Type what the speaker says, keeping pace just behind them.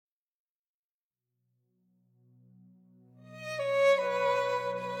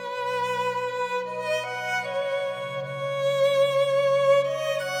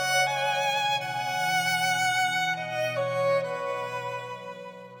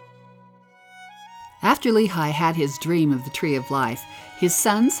After Lehi had his dream of the tree of life, his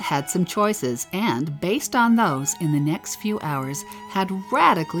sons had some choices and, based on those, in the next few hours, had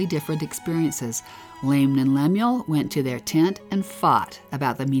radically different experiences. Laman and Lemuel went to their tent and fought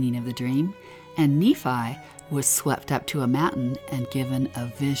about the meaning of the dream, and Nephi was swept up to a mountain and given a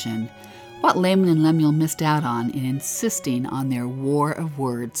vision. What Laman and Lemuel missed out on in insisting on their war of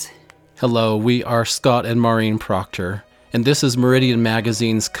words. Hello, we are Scott and Maureen Proctor, and this is Meridian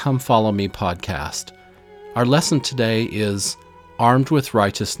Magazine's Come Follow Me podcast. Our lesson today is Armed with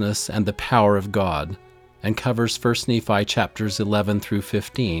Righteousness and the Power of God, and covers 1 Nephi chapters 11 through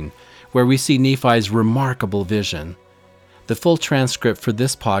 15, where we see Nephi's remarkable vision. The full transcript for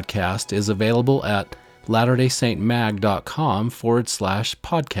this podcast is available at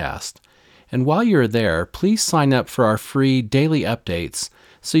latterdaysaintmag.com/podcast. And while you're there, please sign up for our free daily updates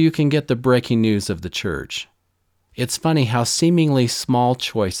so you can get the breaking news of the church. It's funny how seemingly small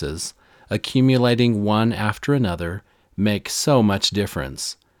choices, accumulating one after another, make so much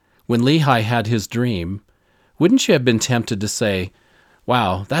difference. When Lehi had his dream, wouldn't you have been tempted to say,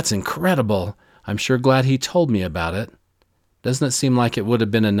 "Wow, that's incredible. I'm sure glad he told me about it"? Doesn't it seem like it would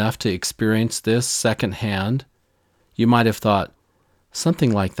have been enough to experience this secondhand? You might have thought,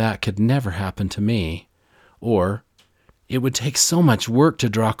 something like that could never happen to me. Or, it would take so much work to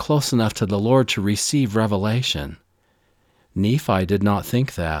draw close enough to the Lord to receive revelation. Nephi did not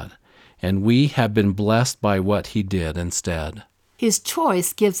think that, and we have been blessed by what he did instead. His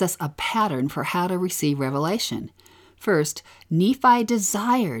choice gives us a pattern for how to receive revelation. First, Nephi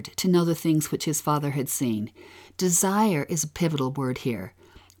desired to know the things which his father had seen. Desire is a pivotal word here.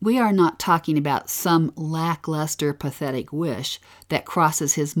 We are not talking about some lackluster, pathetic wish that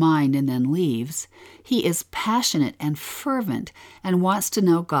crosses his mind and then leaves. He is passionate and fervent and wants to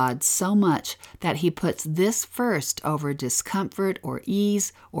know God so much that he puts this first over discomfort or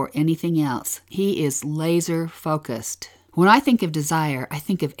ease or anything else. He is laser focused. When I think of desire, I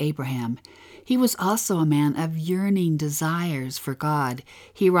think of Abraham. He was also a man of yearning desires for God.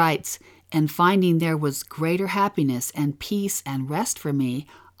 He writes, "And finding there was greater happiness and peace and rest for me,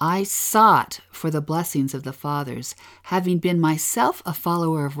 I sought for the blessings of the fathers, having been myself a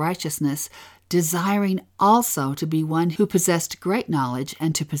follower of righteousness, desiring also to be one who possessed great knowledge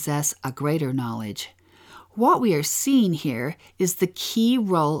and to possess a greater knowledge." What we are seeing here is the key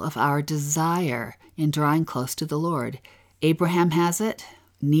role of our desire in drawing close to the Lord. Abraham has it.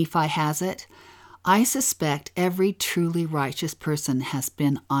 Nephi has it. I suspect every truly righteous person has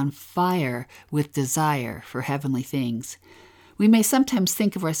been on fire with desire for heavenly things. We may sometimes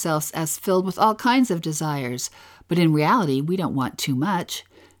think of ourselves as filled with all kinds of desires, but in reality, we don't want too much.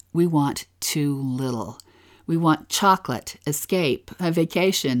 We want too little. We want chocolate, escape, a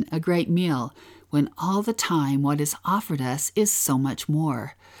vacation, a great meal, when all the time what is offered us is so much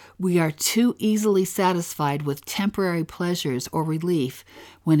more. We are too easily satisfied with temporary pleasures or relief,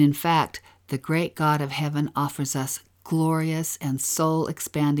 when in fact, the great God of heaven offers us glorious and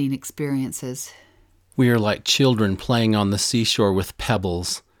soul-expanding experiences. We are like children playing on the seashore with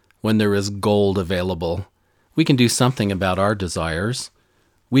pebbles when there is gold available. We can do something about our desires.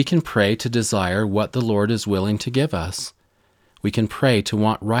 We can pray to desire what the Lord is willing to give us. We can pray to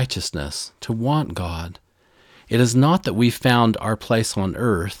want righteousness, to want God. It is not that we found our place on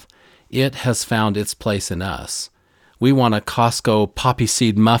earth. It has found its place in us. We want a Costco poppy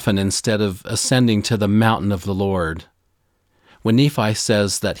seed muffin instead of ascending to the mountain of the Lord. When Nephi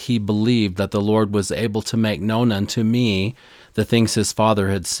says that he believed that the Lord was able to make known unto me the things his father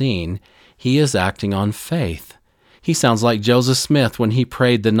had seen, he is acting on faith. He sounds like Joseph Smith when he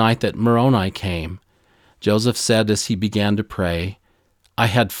prayed the night that Moroni came. Joseph said as he began to pray, "I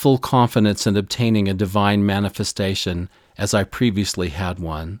had full confidence in obtaining a divine manifestation as I previously had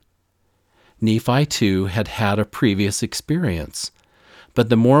one." Nephi, too, had had a previous experience. But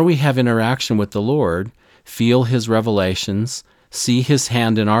the more we have interaction with the Lord, feel his revelations, see his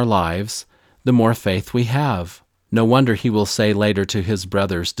hand in our lives, the more faith we have. No wonder he will say later to his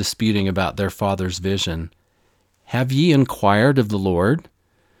brothers disputing about their father's vision, "Have ye inquired of the Lord?"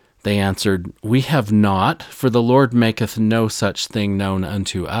 They answered, "We have not, for the Lord maketh no such thing known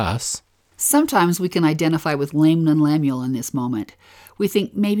unto us." Sometimes we can identify with Laman and Lemuel in this moment. We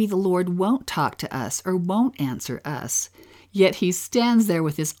think maybe the Lord won't talk to us or won't answer us. Yet he stands there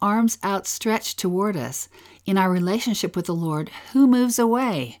with his arms outstretched toward us. In our relationship with the Lord, who moves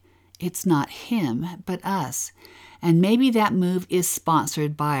away? It's not him, but us. And maybe that move is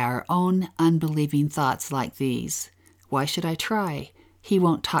sponsored by our own unbelieving thoughts like these. Why should I try? He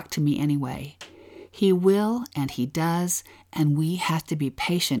won't talk to me anyway. He will, and he does, and we have to be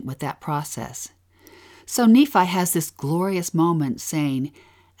patient with that process. So Nephi has this glorious moment saying,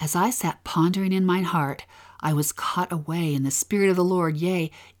 As I sat pondering in mine heart, I was caught away in the Spirit of the Lord,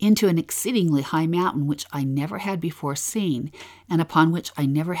 yea, into an exceedingly high mountain which I never had before seen, and upon which I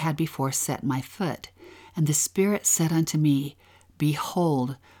never had before set my foot. And the Spirit said unto me,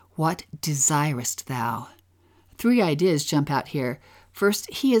 Behold, what desirest thou? 3 ideas jump out here. First,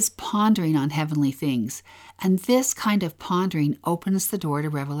 he is pondering on heavenly things, and this kind of pondering opens the door to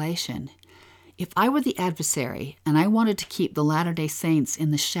revelation. If I were the adversary and I wanted to keep the Latter-day Saints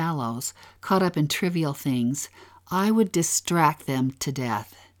in the shallows, caught up in trivial things, I would distract them to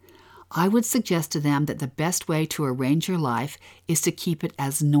death. I would suggest to them that the best way to arrange your life is to keep it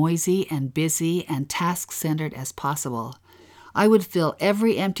as noisy and busy and task-centered as possible. I would fill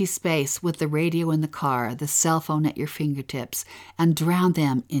every empty space with the radio in the car, the cell phone at your fingertips, and drown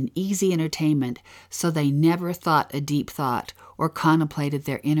them in easy entertainment so they never thought a deep thought or contemplated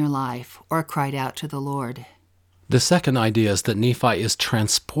their inner life or cried out to the Lord. The second idea is that Nephi is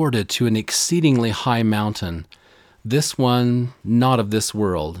transported to an exceedingly high mountain, this one not of this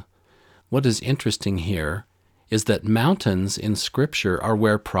world. What is interesting here is that mountains in Scripture are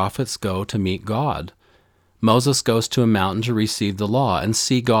where prophets go to meet God. Moses goes to a mountain to receive the law and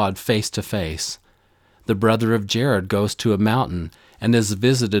see God face to face. The brother of Jared goes to a mountain and is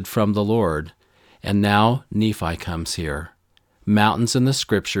visited from the Lord. And now Nephi comes here. Mountains in the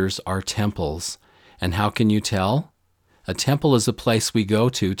Scriptures are temples. And how can you tell? A temple is a place we go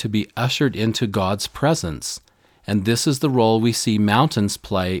to be ushered into God's presence. And this is the role we see mountains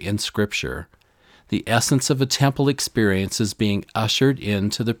play in Scripture. The essence of a temple experience is being ushered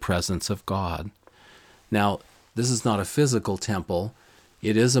into the presence of God. Now, this is not a physical temple.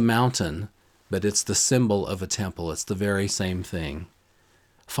 It is a mountain, but it's the symbol of a temple. It's the very same thing.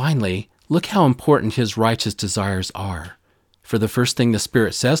 Finally, look how important his righteous desires are. For the first thing the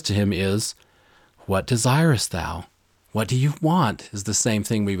Spirit says to him is, What desirest thou? What do you want? Is the same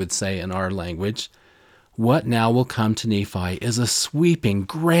thing we would say in our language. What now will come to Nephi is a sweeping,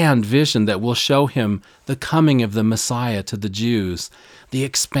 grand vision that will show him the coming of the Messiah to the Jews, the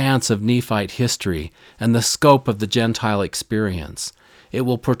expanse of Nephite history, and the scope of the Gentile experience. It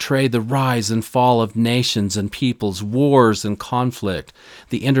will portray the rise and fall of nations and peoples, wars and conflict,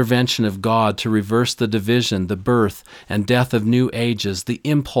 the intervention of God to reverse the division, the birth and death of new ages, the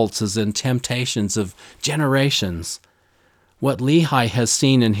impulses and temptations of generations. What Lehi has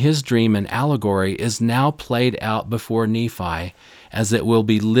seen in his dream and allegory is now played out before Nephi, as it will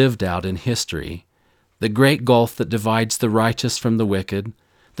be lived out in history. The great gulf that divides the righteous from the wicked,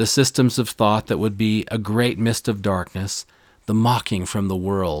 the systems of thought that would be a great mist of darkness, the mocking from the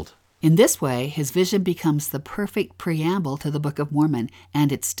world. In this way, his vision becomes the perfect preamble to the Book of Mormon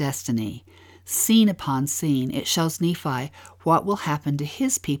and its destiny. Scene upon scene, it shows Nephi what will happen to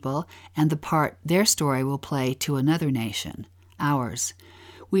his people and the part their story will play to another nation, ours.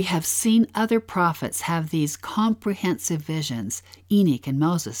 We have seen other prophets have these comprehensive visions, Enoch and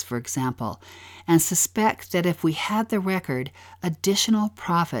Moses, for example, and suspect that if we had the record, additional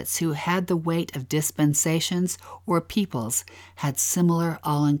prophets who had the weight of dispensations or peoples had similar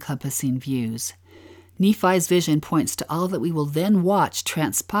all-encompassing views. Nephi's vision points to all that we will then watch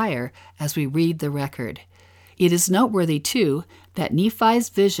transpire as we read the record. It is noteworthy, too, that Nephi's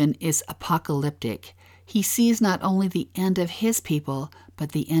vision is apocalyptic. He sees not only the end of his people,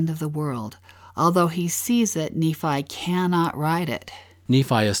 but the end of the world. Although he sees it, Nephi cannot write it.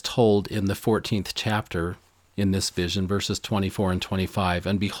 Nephi is told in the 14th chapter in this vision, verses 24 and 25,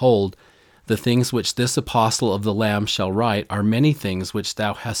 And behold, the things which this apostle of the Lamb shall write are many things which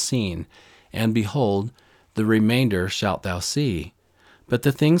thou hast seen, and behold, the remainder shalt thou see. But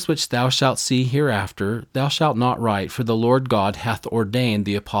the things which thou shalt see hereafter thou shalt not write, for the Lord God hath ordained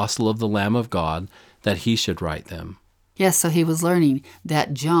the apostle of the Lamb of God that he should write them. Yes, so he was learning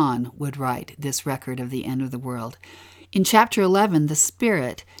that John would write this record of the end of the world. In chapter 11, the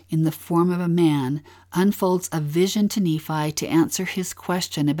Spirit, in the form of a man, unfolds a vision to Nephi to answer his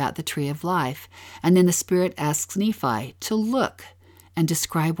question about the tree of life, and then the Spirit asks Nephi to look and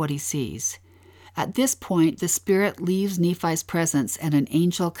describe what he sees. At this point, the Spirit leaves Nephi's presence and an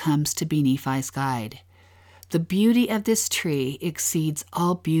angel comes to be Nephi's guide. The beauty of this tree exceeds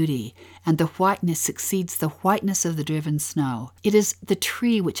all beauty, and the whiteness exceeds the whiteness of the driven snow. It is the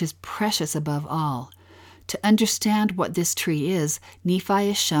tree which is precious above all. To understand what this tree is, Nephi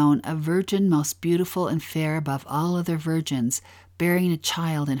is shown a virgin most beautiful and fair above all other virgins, bearing a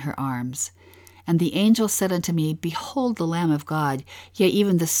child in her arms. And the angel said unto me, Behold the Lamb of God, yea,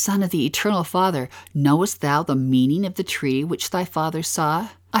 even the Son of the Eternal Father. Knowest thou the meaning of the tree which thy father saw?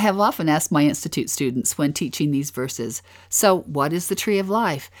 I have often asked my institute students when teaching these verses, so what is the tree of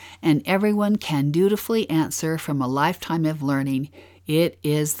life? And everyone can dutifully answer from a lifetime of learning, It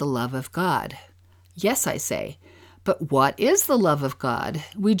is the love of God. Yes, I say. But what is the love of God?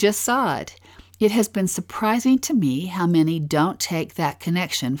 We just saw it. It has been surprising to me how many don't take that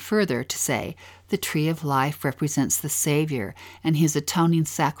connection further to say the tree of life represents the Savior and his atoning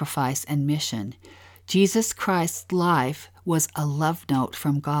sacrifice and mission. Jesus Christ's life was a love note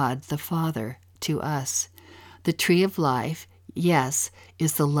from God the Father to us. The tree of life, yes,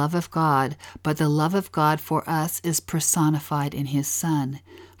 is the love of God, but the love of God for us is personified in his Son.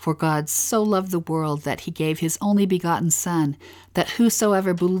 For God so loved the world that he gave his only begotten Son, that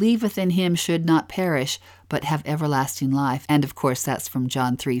whosoever believeth in him should not perish, but have everlasting life. And of course that's from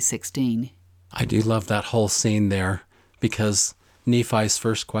John 3:16. I do love that whole scene there, because Nephi's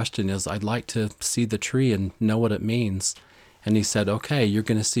first question is, I'd like to see the tree and know what it means. And he said, okay, you're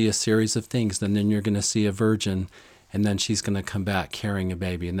going to see a series of things, and then you're going to see a virgin, and then she's going to come back carrying a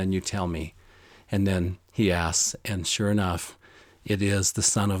baby, and then you tell me. And then he asks, and sure enough, it is the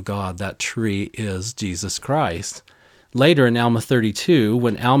Son of God. That tree is Jesus Christ. Later in Alma 32,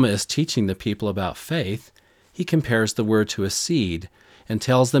 when Alma is teaching the people about faith, he compares the word to a seed and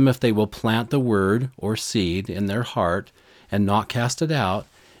tells them if they will plant the word or seed in their heart and not cast it out,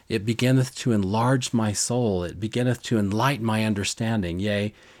 it beginneth to enlarge my soul. It beginneth to enlighten my understanding.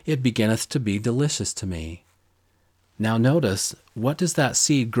 Yea, it beginneth to be delicious to me. Now notice, what does that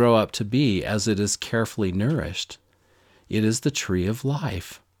seed grow up to be as it is carefully nourished? It is the tree of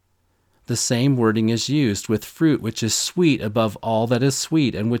life. The same wording is used with fruit which is sweet above all that is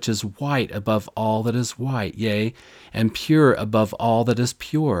sweet, and which is white above all that is white, yea, and pure above all that is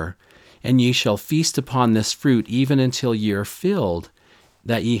pure. And ye shall feast upon this fruit even until ye are filled,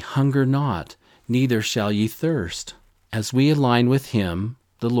 that ye hunger not, neither shall ye thirst. As we align with him,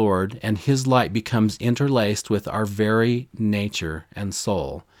 the Lord, and his light becomes interlaced with our very nature and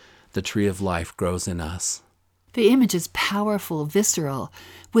soul, the tree of life grows in us. The image is powerful, visceral.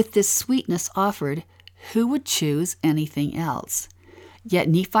 With this sweetness offered, who would choose anything else? Yet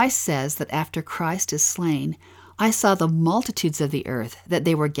Nephi says that after Christ is slain, I saw the multitudes of the earth, that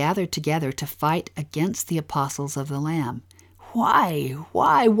they were gathered together to fight against the apostles of the Lamb. Why?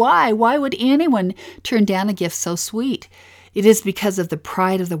 Why would anyone turn down a gift so sweet? It is because of the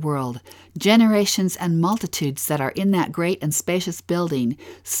pride of the world, generations and multitudes that are in that great and spacious building,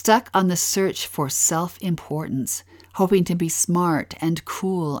 stuck on the search for self-importance, hoping to be smart and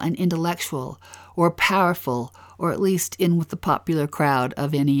cool and intellectual, or powerful, or at least in with the popular crowd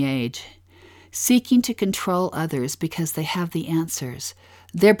of any age. Seeking to control others because they have the answers.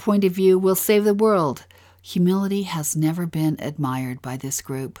 Their point of view will save the world. Humility has never been admired by this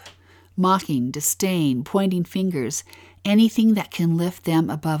group. Mocking, disdain, pointing fingers, anything that can lift them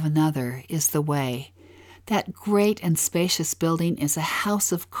above another is the way. That great and spacious building is a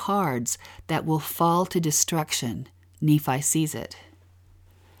house of cards that will fall to destruction. Nephi sees it.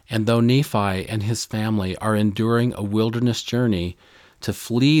 And though Nephi and his family are enduring a wilderness journey to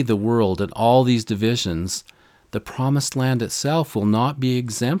flee the world and all these divisions, the promised land itself will not be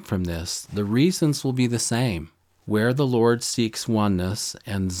exempt from this. The reasons will be the same. Where the Lord seeks oneness,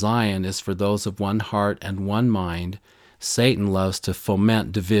 and Zion is for those of one heart and one mind, Satan loves to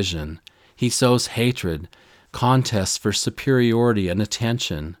foment division. He sows hatred, contests for superiority and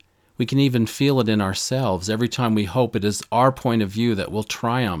attention. We can even feel it in ourselves every time we hope it is our point of view that will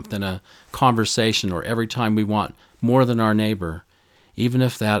triumph in a conversation, or every time we want more than our neighbor, even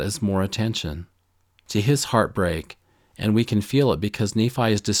if that is more attention. To his heartbreak, and we can feel it because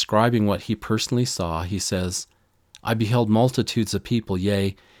Nephi is describing what he personally saw, he says, I beheld multitudes of people,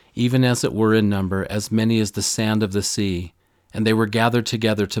 yea, even as it were in number, as many as the sand of the sea, and they were gathered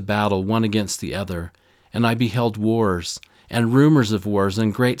together to battle one against the other. And I beheld wars, and rumors of wars,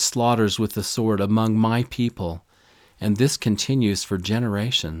 and great slaughters with the sword among my people. And this continues for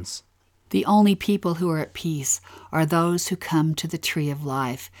generations. The only people who are at peace are those who come to the tree of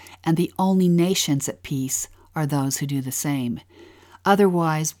life, and the only nations at peace are those who do the same.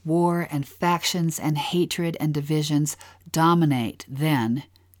 Otherwise, war and factions and hatred and divisions dominate then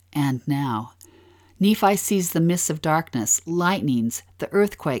and now. Nephi sees the mists of darkness, lightnings, the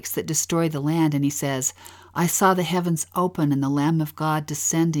earthquakes that destroy the land, and he says, I saw the heavens open and the Lamb of God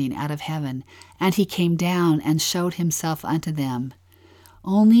descending out of heaven, and he came down and showed himself unto them.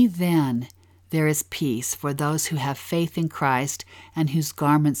 Only then there is peace for those who have faith in Christ and whose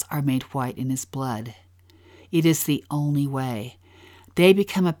garments are made white in his blood. It is the only way. They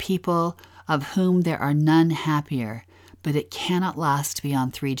become a people of whom there are none happier, but it cannot last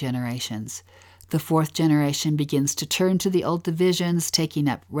beyond 3 generations. The 4th generation begins to turn to the old divisions, taking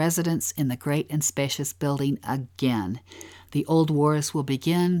up residence in the great and spacious building again. The old wars will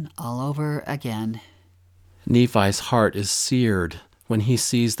begin all over again. Nephi's heart is seared when he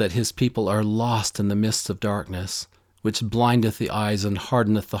sees that his people are lost in the midst of darkness, which blindeth the eyes and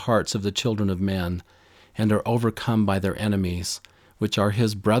hardeneth the hearts of the children of men, and are overcome by their enemies, which are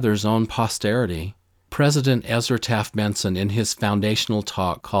his brother's own posterity. President Ezra Taft Benson, in his foundational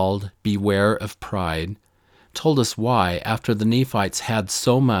talk called Beware of Pride, told us why, after the Nephites had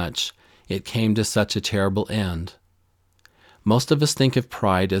so much, it came to such a terrible end. Most of us think of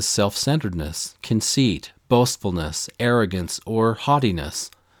pride as self-centeredness, conceit, boastfulness, arrogance, or haughtiness.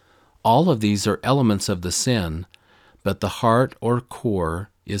 All of these are elements of the sin, but the heart or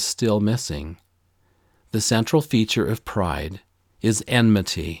core is still missing. The central feature of pride is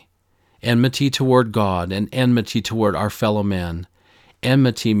enmity. Enmity toward God and enmity toward our fellow men.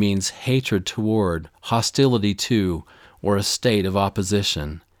 Enmity means hatred toward, hostility to, or a state of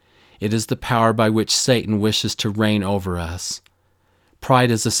opposition. It is the power by which Satan wishes to reign over us.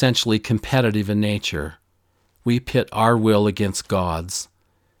 Pride is essentially competitive in nature. We pit our will against God's.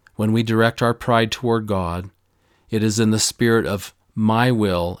 When we direct our pride toward God, it is in the spirit of my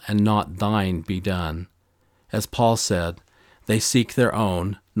will and not thine be done. As Paul said, they seek their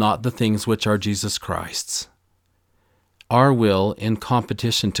own, not the things which are Jesus Christ's. Our will, in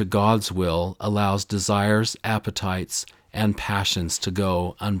competition to God's will, allows desires, appetites, and passions to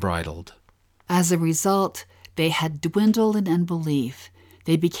go unbridled. As a result, they had dwindled in unbelief.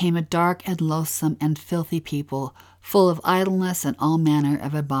 They became a dark and loathsome and filthy people, full of idleness and all manner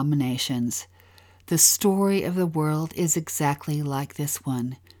of abominations. The story of the world is exactly like this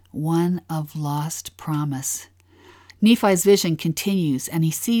one of lost promise. Nephi's vision continues, and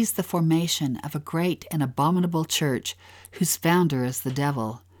he sees the formation of a great and abominable church whose founder is the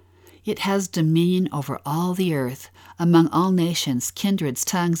devil. It has dominion over all the earth, among all nations, kindreds,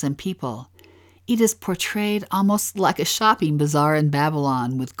 tongues, and people. It is portrayed almost like a shopping bazaar in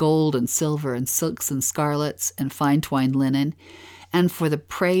Babylon, with gold and silver and silks and scarlets and fine twined linen. And for the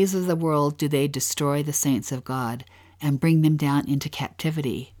praise of the world do they destroy the saints of God and bring them down into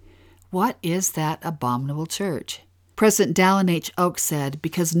captivity. What is that abominable church? President Dallin H. Oaks said,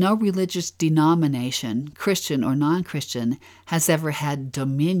 because no religious denomination, Christian or non-Christian, has ever had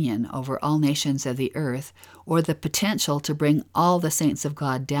dominion over all nations of the earth or the potential to bring all the saints of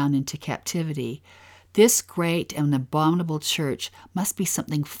God down into captivity, this great and abominable church must be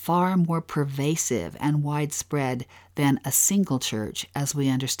something far more pervasive and widespread than a single church as we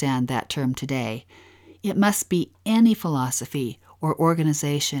understand that term today. It must be any philosophy or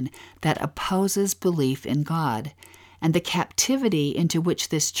organization that opposes belief in God. And the captivity into which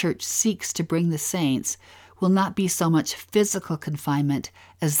this church seeks to bring the saints will not be so much physical confinement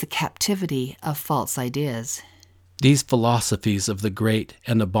as the captivity of false ideas. These philosophies of the great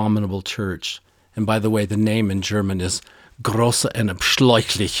and abominable church, and by the way, the name in German is große und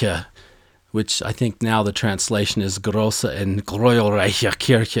abscheuliche, which I think now the translation is große und glorreiche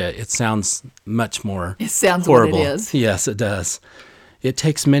Kirche. It sounds much more It sounds horrible. what it is. Yes, it does. It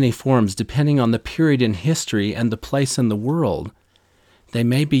takes many forms depending on the period in history and the place in the world. They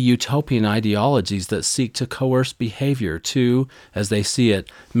may be utopian ideologies that seek to coerce behavior to, as they see it,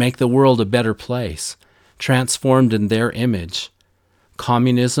 make the world a better place, transformed in their image.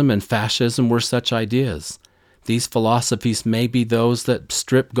 Communism and fascism were such ideas. These philosophies may be those that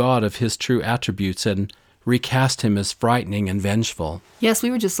strip God of his true attributes and recast him as frightening and vengeful. Yes,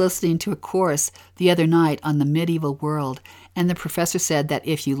 we were just listening to a course the other night on the medieval world, and the professor said that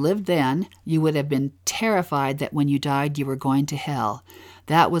if you lived then, you would have been terrified that when you died you were going to hell.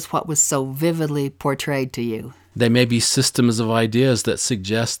 That was what was so vividly portrayed to you. They may be systems of ideas that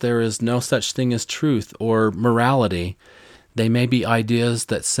suggest there is no such thing as truth or morality. They may be ideas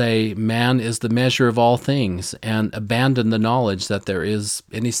that say man is the measure of all things and abandon the knowledge that there is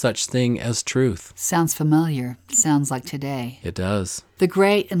any such thing as truth. Sounds familiar. Sounds like today. It does. The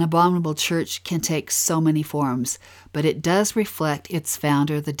great and abominable church can take so many forms, but it does reflect its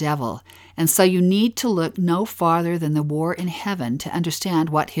founder, the devil. And so you need to look no farther than the war in heaven to understand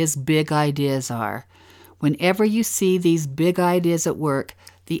what his big ideas are. Whenever you see these big ideas at work,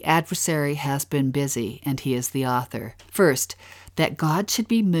 the adversary has been busy, and he is the author. First, that God should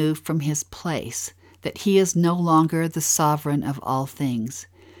be moved from his place, that he is no longer the sovereign of all things.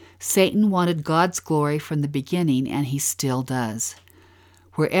 Satan wanted God's glory from the beginning, and he still does.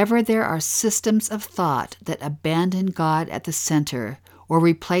 Wherever there are systems of thought that abandon God at the center or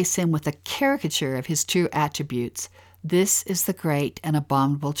replace him with a caricature of his true attributes, this is the great and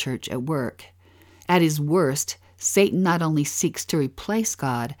abominable church at work. At his worst, Satan not only seeks to replace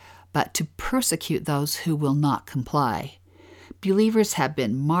God, but to persecute those who will not comply. Believers have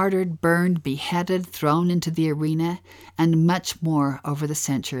been martyred, burned, beheaded, thrown into the arena, and much more over the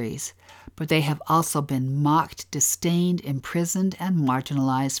centuries. but they have also been mocked, disdained, imprisoned, and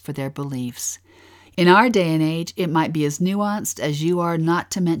marginalized for their beliefs. In our day and age, it might be as nuanced as you are not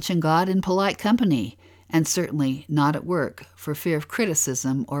to mention God in polite company, and certainly not at work for fear of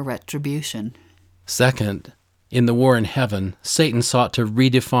criticism or retribution. Second, in the war in heaven, Satan sought to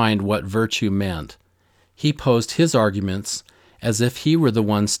redefine what virtue meant. He posed his arguments as if he were the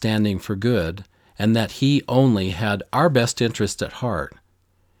one standing for good, and that he only had our best interest at heart.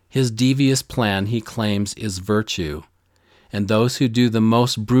 His devious plan, he claims, is virtue, and those who do the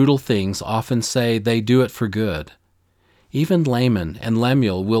most brutal things often say they do it for good. Even Laman and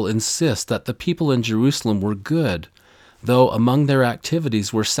Lemuel will insist that the people in Jerusalem were good, though among their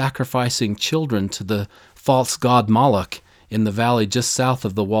activities were sacrificing children to the false god Moloch in the valley just south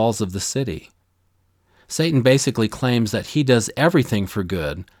of the walls of the city. Satan basically claims that he does everything for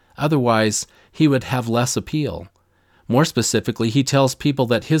good, otherwise he would have less appeal. More specifically, he tells people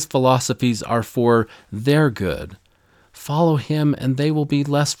that his philosophies are for their good. Follow him and they will be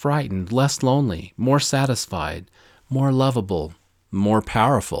less frightened, less lonely, more satisfied, more lovable, more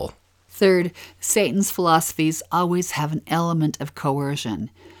powerful. Third, Satan's philosophies always have an element of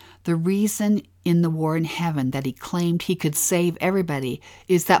coercion. The reason in the war in heaven that he claimed he could save everybody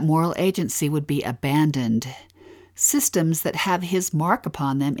is that moral agency would be abandoned. Systems that have his mark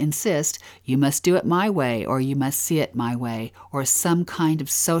upon them insist, you must do it my way, or you must see it my way, or some kind of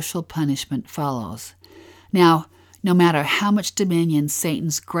social punishment follows. Now, no matter how much dominion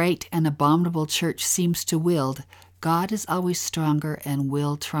Satan's great and abominable church seems to wield, God is always stronger and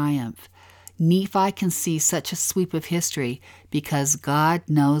will triumph. Nephi can see such a sweep of history because God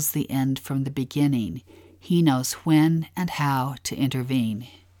knows the end from the beginning. He knows when and how to intervene.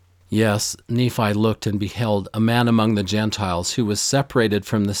 Yes, Nephi looked and beheld a man among the Gentiles who was separated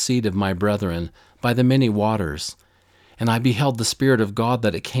from the seed of my brethren by the many waters. And I beheld the Spirit of God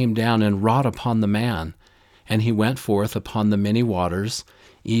that it came down and wrought upon the man. And he went forth upon the many waters,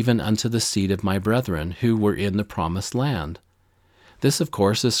 even unto the seed of my brethren, who were in the promised land. This, of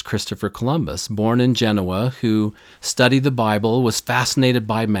course, is Christopher Columbus, born in Genoa, who studied the Bible, was fascinated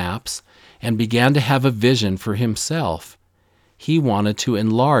by maps, and began to have a vision for himself. He wanted to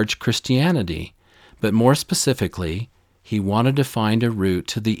enlarge Christianity, but more specifically, he wanted to find a route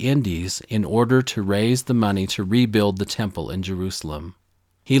to the Indies in order to raise the money to rebuild the temple in Jerusalem.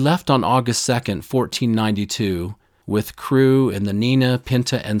 He left on August 2nd, 1492, with crew in the Nina,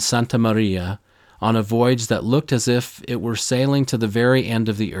 Pinta, and Santa Maria, on a voyage that looked as if it were sailing to the very end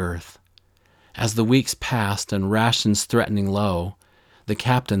of the earth. As the weeks passed and rations threatening low, the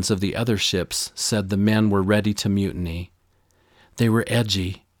captains of the other ships said the men were ready to mutiny. They were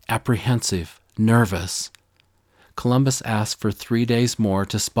edgy, apprehensive, nervous. Columbus asked for 3 days more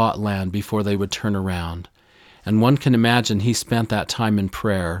to spot land before they would turn around, and one can imagine he spent that time in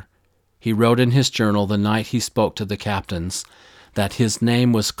prayer. He wrote in his journal the night he spoke to the captains that his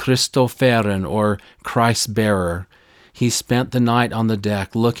name was Christopherin, or Christ-bearer. He spent the night on the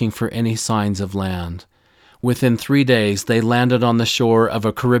deck looking for any signs of land. Within 3 days, they landed on the shore of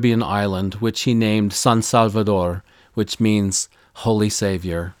a Caribbean island, which he named San Salvador, which means Holy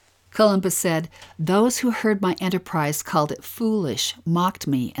Savior. Columbus said, "Those who heard my enterprise called it foolish, mocked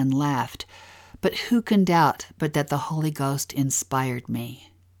me, and laughed. But who can doubt but that the Holy Ghost inspired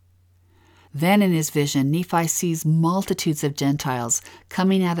me?" Then in his vision, Nephi sees multitudes of Gentiles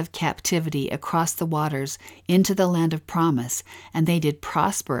coming out of captivity across the waters into the land of promise, and they did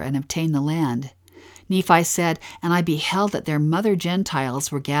prosper and obtain the land. Nephi said, "And I beheld that their mother Gentiles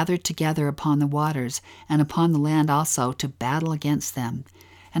were gathered together upon the waters, and upon the land also, to battle against them.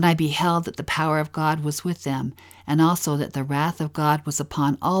 And I beheld that the power of God was with them, and also that the wrath of God was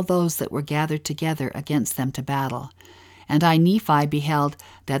upon all those that were gathered together against them to battle. And I, Nephi, beheld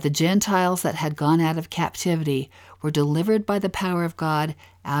that the Gentiles that had gone out of captivity were delivered by the power of God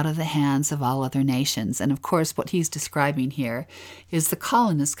out of the hands of all other nations." And of course, what he's describing here is the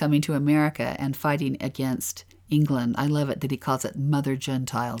colonists coming to America and fighting against England. I love it that he calls it Mother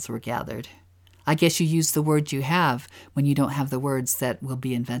Gentiles were gathered. I guess you use the word you have when you don't have the words that will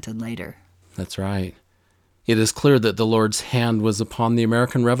be invented later. That's right. It is clear that the Lord's hand was upon the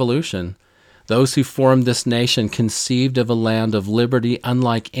American Revolution. Those who formed this nation conceived of a land of liberty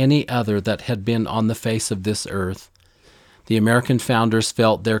unlike any other that had been on the face of this earth. The American founders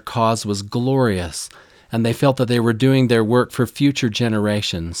felt their cause was glorious, and they felt that they were doing their work for future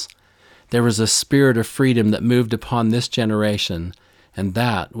generations. There was a spirit of freedom that moved upon this generation, and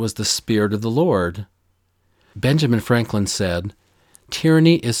that was the Spirit of the Lord. Benjamin Franklin said,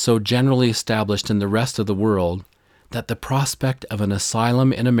 "Tyranny is so generally established in the rest of the world that the prospect of an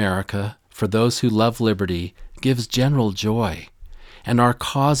asylum in America for those who love liberty gives general joy, and our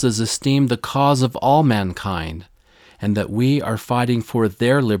cause is esteemed the cause of all mankind, and that we are fighting for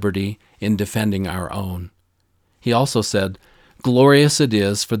their liberty in defending our own. He also said, "Glorious it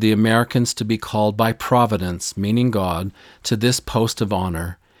is for the Americans to be called by Providence, meaning God, to this post of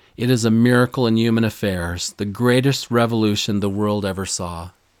honor. It is a miracle in human affairs, the greatest revolution the world ever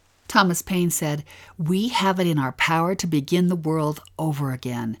saw." Thomas Paine said, "We have it in our power to begin the world over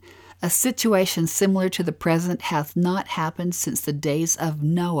again. A situation similar to the present hath not happened since the days of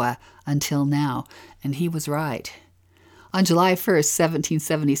Noah until now." And he was right. On July 1st,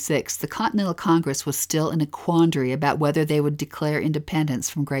 1776, the Continental Congress was still in a quandary about whether they would declare independence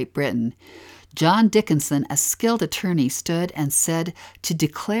from Great Britain. John Dickinson, a skilled attorney, stood and said to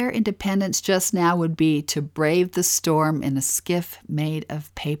declare independence just now would be to brave the storm in a skiff made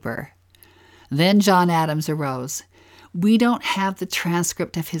of paper. Then John Adams arose. We don't have the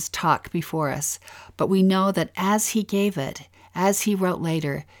transcript of his talk before us, but we know that as he gave it, as he wrote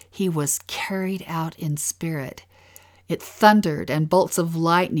later, he was carried out in spirit. It thundered and bolts of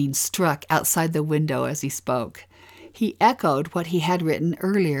lightning struck outside the window as he spoke. He echoed what he had written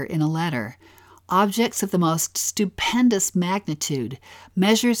earlier in a letter. Objects of the most stupendous magnitude,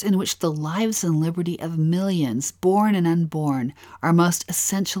 measures in which the lives and liberty of millions, born and unborn, are most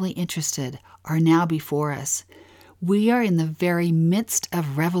essentially interested, are now before us. We are in the very midst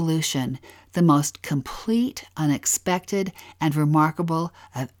of revolution, the most complete, unexpected, and remarkable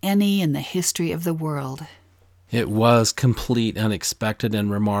of any in the history of the world. It was complete, unexpected, and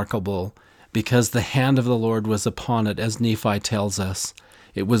remarkable, because the hand of the Lord was upon it, as Nephi tells us.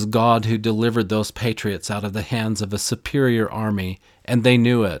 It was God who delivered those patriots out of the hands of a superior army, and they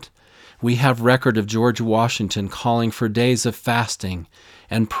knew it. We have record of George Washington calling for days of fasting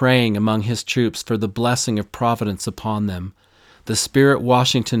and praying among his troops for the blessing of providence upon them. The spirit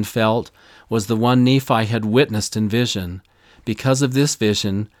Washington felt was the one Nephi had witnessed in vision. Because of this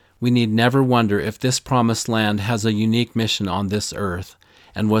vision, we need never wonder if this promised land has a unique mission on this earth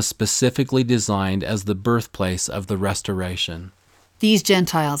and was specifically designed as the birthplace of the restoration. These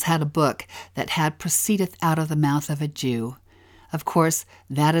Gentiles had a book that had proceedeth out of the mouth of a Jew. Of course,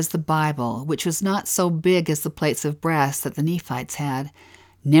 that is the Bible, which was not so big as the plates of brass that the Nephites had.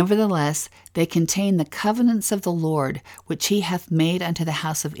 Nevertheless, they contain the covenants of the Lord, which he hath made unto the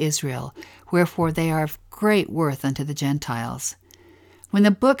house of Israel, wherefore they are of great worth unto the Gentiles. When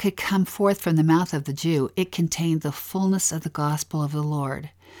the book had come forth from the mouth of the Jew, it contained the fullness of the gospel of the Lord.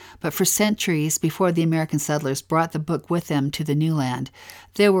 But for centuries before the American settlers brought the book with them to the new land,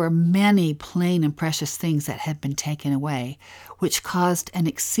 there were many plain and precious things that had been taken away, which caused an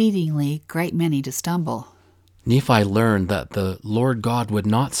exceedingly great many to stumble. Nephi learned that the Lord God would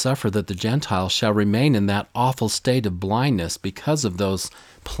not suffer that the Gentiles shall remain in that awful state of blindness because of those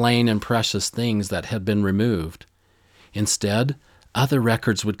plain and precious things that had been removed. Instead, other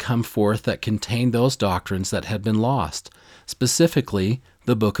records would come forth that contained those doctrines that had been lost, specifically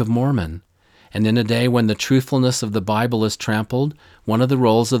the Book of Mormon. And in a day when the truthfulness of the Bible is trampled, one of the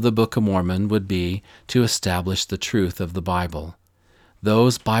roles of the Book of Mormon would be to establish the truth of the Bible.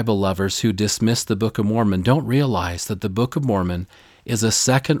 Those Bible lovers who dismiss the Book of Mormon don't realize that the Book of Mormon is a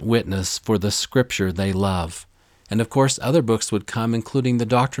second witness for the Scripture they love. And of course, other books would come, including the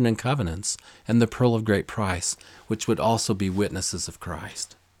Doctrine and Covenants and the Pearl of Great Price, which would also be witnesses of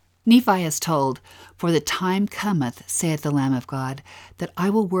Christ. Nephi is told, "For the time cometh, saith the Lamb of God, that I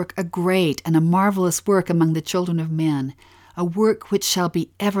will work a great and a marvelous work among the children of men, a work which shall be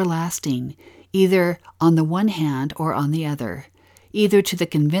everlasting, either on the one hand or on the other, either to the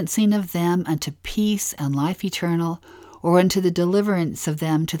convincing of them unto peace and life eternal, or unto the deliverance of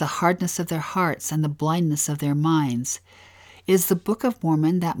them to the hardness of their hearts and the blindness of their minds." Is the Book of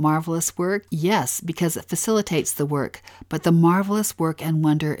Mormon that marvelous work? Yes, because it facilitates the work, but the marvelous work and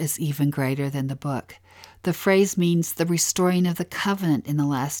wonder is even greater than the book. The phrase means the restoring of the covenant in the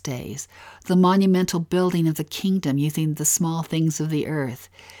last days, the monumental building of the kingdom using the small things of the earth.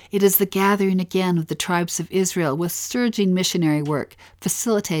 It is the gathering again of the tribes of Israel with surging missionary work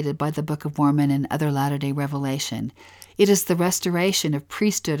facilitated by the Book of Mormon and other Latter-day Revelation. It is the restoration of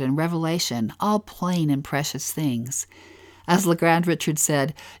priesthood and revelation, all plain and precious things. As LeGrand Richards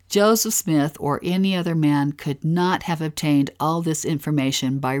said, Joseph Smith or any other man could not have obtained all this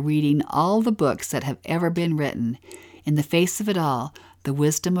information by reading all the books that have ever been written. In the face of it all, the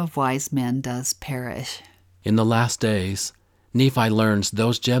wisdom of wise men does perish. In the last days, Nephi learns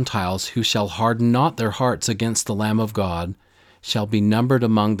those Gentiles who shall harden not their hearts against the Lamb of God shall be numbered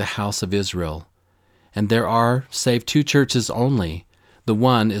among the house of Israel. And there are, save two churches only. The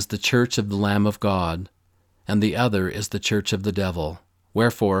one is the church of the Lamb of God, and the other is the church of the devil.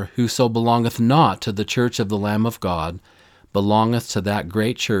 Wherefore, whoso belongeth not to the church of the Lamb of God, belongeth to that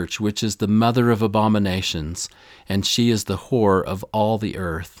great church which is the mother of abominations, and she is the whore of all the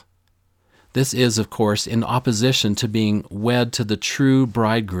earth. This is, of course, in opposition to being wed to the true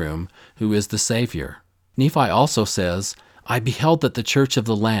bridegroom, who is the Savior. Nephi also says, I beheld that the church of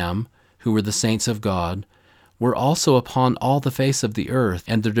the Lamb, who were the saints of God, were also upon all the face of the earth,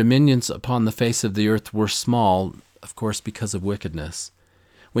 and their dominions upon the face of the earth were small, of course, because of wickedness.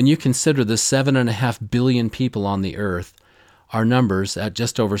 When you consider the 7.5 billion people on the earth, our numbers, at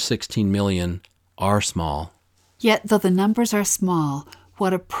just over 16 million, are small. Yet, though the numbers are small,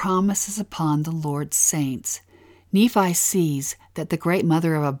 what a promise is upon the Lord's saints. Nephi sees that the great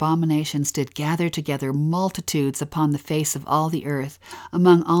mother of abominations did gather together multitudes upon the face of all the earth,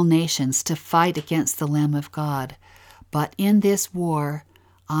 among all nations, to fight against the Lamb of God. But in this war,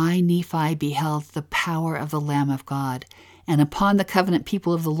 I, Nephi, beheld the power of the Lamb of God, and upon the covenant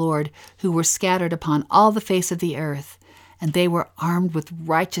people of the Lord, who were scattered upon all the face of the earth. And they were armed with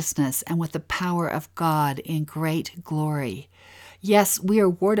righteousness and with the power of God in great glory. Yes, we are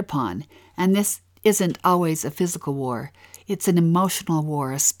warred upon, and this isn't always a physical war. It's an emotional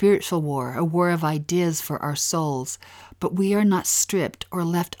war, a spiritual war, a war of ideas for our souls. But we are not stripped or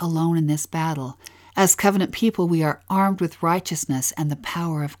left alone in this battle. As covenant people, we are armed with righteousness and the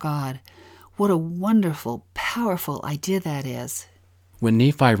power of God. What a wonderful, powerful idea that is. When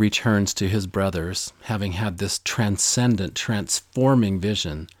Nephi returns to his brothers, having had this transcendent, transforming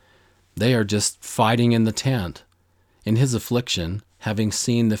vision, they are just fighting in the tent. In his affliction, having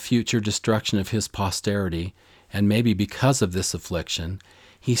seen the future destruction of his posterity, and maybe because of this affliction,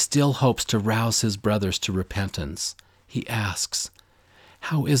 he still hopes to rouse his brothers to repentance. He asks,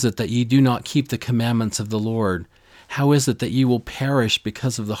 How is it that ye do not keep the commandments of the Lord? How is it that ye will perish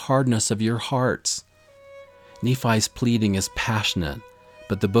because of the hardness of your hearts? Nephi's pleading is passionate,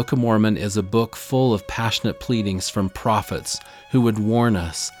 but the Book of Mormon is a book full of passionate pleadings from prophets who would warn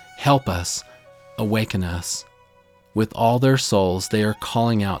us, help us, awaken us. With all their souls, they are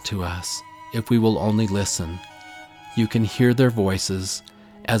calling out to us, if we will only listen. You can hear their voices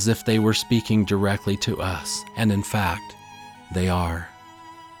as if they were speaking directly to us, and in fact, they are.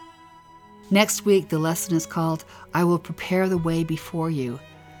 Next week, the lesson is called, I Will Prepare the Way Before You,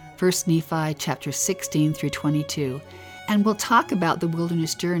 1 Nephi chapter 16 through 22. And we'll talk about the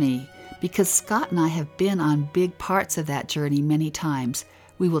wilderness journey, because Scott and I have been on big parts of that journey many times.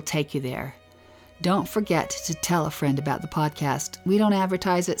 We will take you there. Don't forget to tell a friend about the podcast. We don't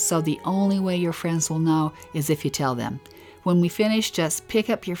advertise it, so the only way your friends will know is if you tell them. When we finish, just pick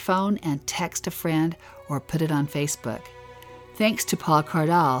up your phone and text a friend or put it on Facebook. Thanks to Paul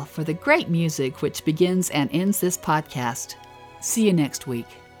Cardall for the great music which begins and ends this podcast. See you next week.